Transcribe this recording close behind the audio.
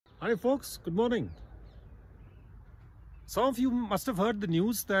Hi folks, good morning. Some of you must have heard the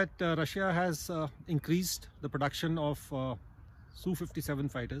news that Russia has increased the production of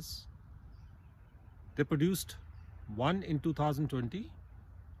Su-57 fighters. They produced 1 in 2020,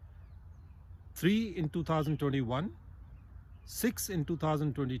 3 in 2021, 6 in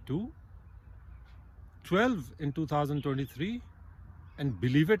 2022, 12 in 2023, and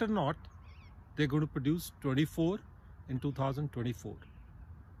believe it or not, they're going to produce 24 in 2024.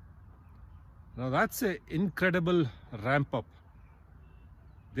 Now that's an incredible ramp up.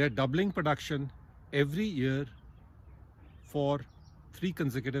 They're doubling production every year for 3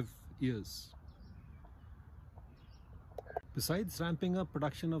 consecutive years. Besides ramping up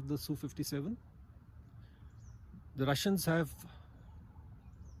production of the Su-57, the Russians have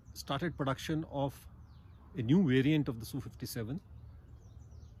started production of a new variant of the Su-57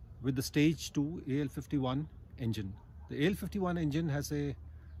 with the Stage 2 AL-51 engine. The AL-51 engine has a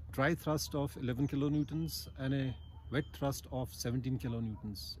dry thrust of 11 kilonewtons and a wet thrust of 17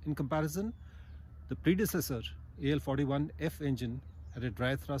 kilonewtons. In comparison, the predecessor AL-41F engine had a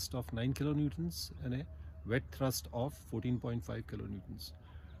dry thrust of 9 kilonewtons and a wet thrust of 14.5 kilonewtons.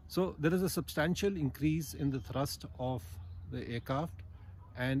 So there is a substantial increase in the thrust of the aircraft,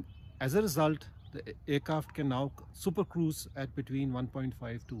 and as a result the aircraft can now super cruise at between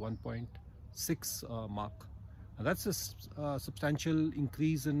 1.5 to 1.6 Mach. That's a substantial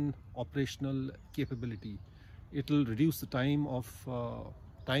increase in operational capability. It will reduce the time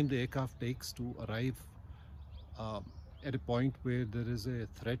the aircraft takes to arrive at a point where there is a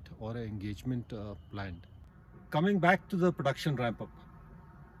threat or an engagement planned. Coming back to the production ramp up,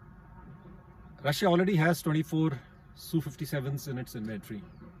 Russia already has 24 Su-57s in its inventory.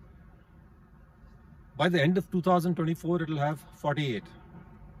 By the end of 2024, it will have 48.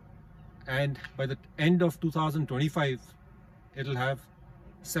 And by the end of 2025, it will have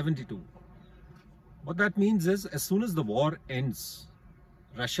 72. What that means is, as soon as the war ends,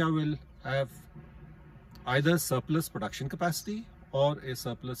 Russia will have either surplus production capacity or a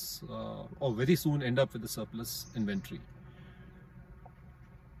surplus, or very soon end up with a surplus inventory.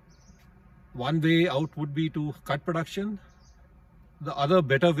 One way out would be to cut production. The other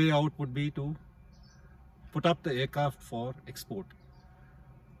better way out would be to put up the aircraft for export.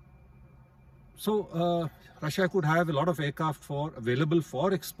 So Russia could have a lot of aircraft available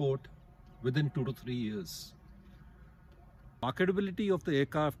for export within 2 to 3 years. Marketability of the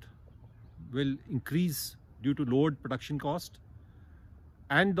aircraft will increase due to lowered production cost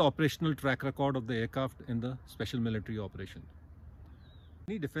and the operational track record of the aircraft in the special military operation.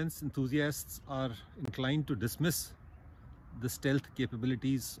 Many defense enthusiasts are inclined to dismiss the stealth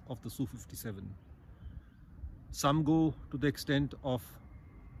capabilities of the Su-57. Some go to the extent of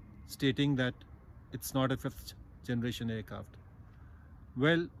stating that it's not a 5th generation aircraft.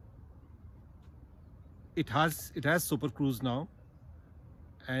 Well, it has super cruise now,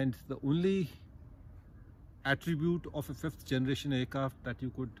 and the only attribute of a 5th generation aircraft that you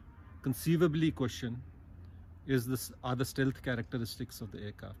could conceivably question are the stealth characteristics of the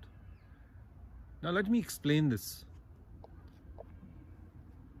aircraft. Now let me explain this.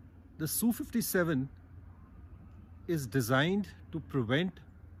 The Su-57 is designed to prevent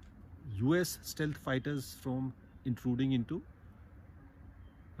US stealth fighters from intruding into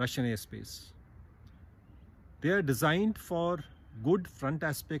Russian airspace. They are designed for good front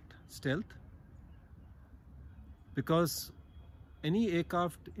aspect stealth, because any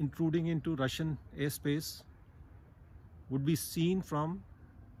aircraft intruding into Russian airspace would be seeing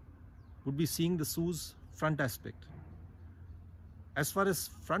the Su's front aspect. As far as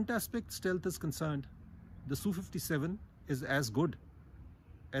front aspect stealth is concerned, the Su-57 is as good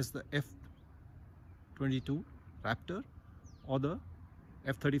as the F-22 Raptor or the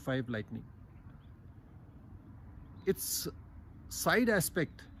F-35 Lightning. Its side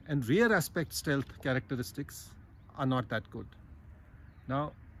aspect and rear aspect stealth characteristics are not that good.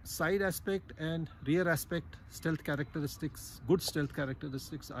 Now, side aspect and rear aspect stealth characteristics, good stealth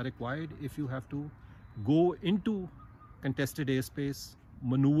characteristics, are required if you have to go into contested airspace,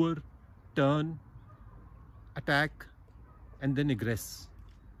 maneuver, turn, attack, and then egress.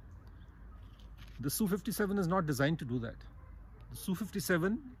 The Su-57 is not designed to do that. The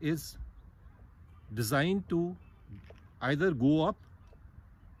Su-57 is designed to either go up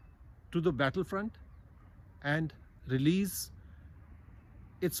to the battlefront and release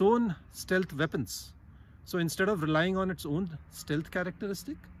its own stealth weapons. So instead of relying on its own stealth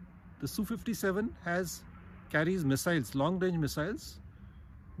characteristic, the Su-57 carries missiles, long-range missiles,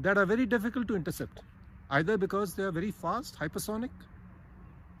 that are very difficult to intercept, either because they are very fast, hypersonic,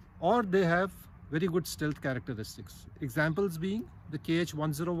 or they have very good stealth characteristics. Examples being the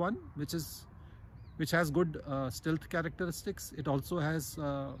KH-101, which has good stealth characteristics. It also has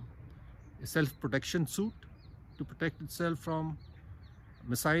a self-protection suit to protect itself from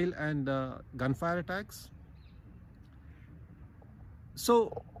missile and gunfire attacks.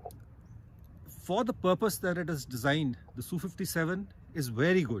 So for the purpose that it is designed, the Su-57 is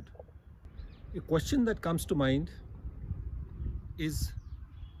very good. A question that comes to mind is,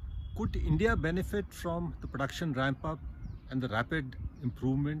 could India benefit from the production ramp up and the rapid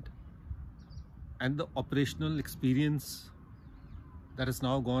improvement and the operational experience that has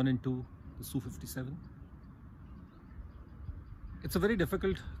now gone into the Su-57? It's a very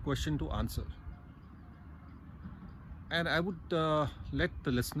difficult question to answer, and I would let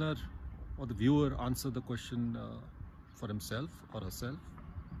the listener or the viewer answer the question for himself or herself.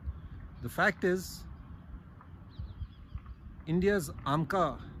 The fact is, India's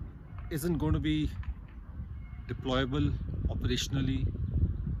AMCA isn't going to be deployable operationally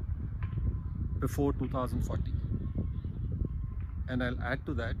before 2040, and I'll add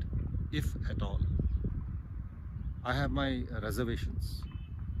to that, if at all. I have my reservations,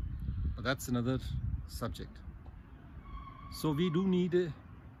 but that's another subject. So we do need an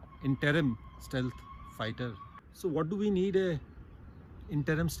interim stealth fighter. So what do we need an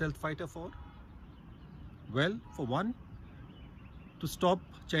interim stealth fighter for? Well, for one, to stop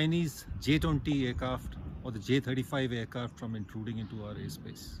Chinese J-20 aircraft or the J-35 aircraft from intruding into our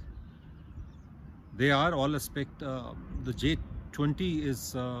airspace. They are all aspect. The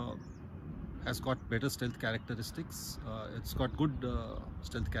J-20 has got better stealth characteristics. It's got good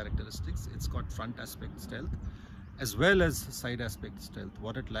stealth characteristics. It's got front aspect stealth as well as side aspect stealth.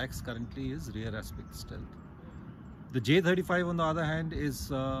 What it lacks currently is rear aspect stealth. The J-35 on the other hand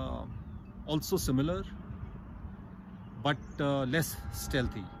is also similar but less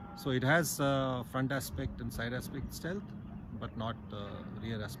stealthy. So it has front aspect and side aspect stealth but not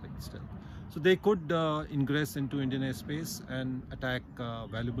rear aspect stealth. So they could ingress into Indian airspace and attack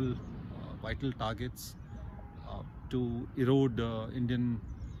valuable vital targets to erode Indian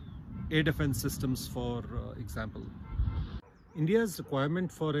air defense systems, for example. India's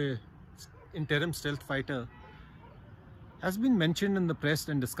requirement for a interim stealth fighter has been mentioned in the press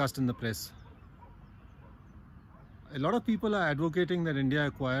and discussed in the press. A lot of people are advocating that India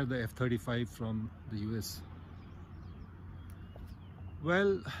acquire the F-35 from the US.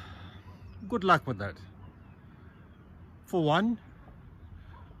 Well, good luck with that. For one,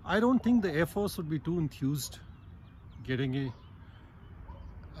 I don't think the Air Force would be too enthused getting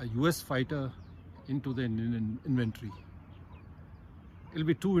a US fighter into the Indian inventory. It'll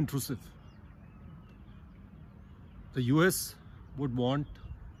be too intrusive. The US would want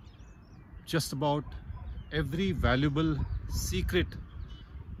just about every valuable secret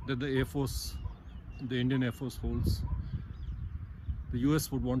that the Air Force, the Indian Air Force holds. The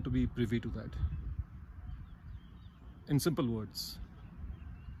US would want to be privy to that. In simple words.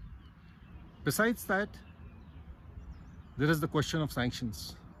 Besides that, there is the question of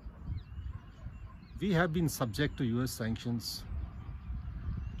sanctions. We have been subject to US sanctions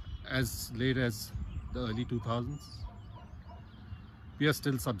as late as the early 2000s. We are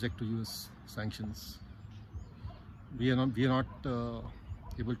still subject to US sanctions. We are not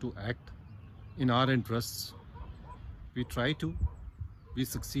able to act in our interests. We try to, we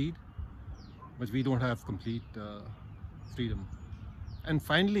succeed, but we don't have complete freedom. And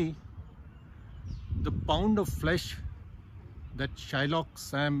finally, the pound of flesh that Shylock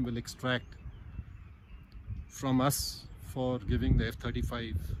Sam will extract from us for giving the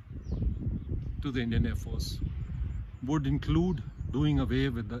F-35 to the Indian Air Force would include doing away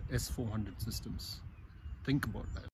with the S-400 systems. Think about that.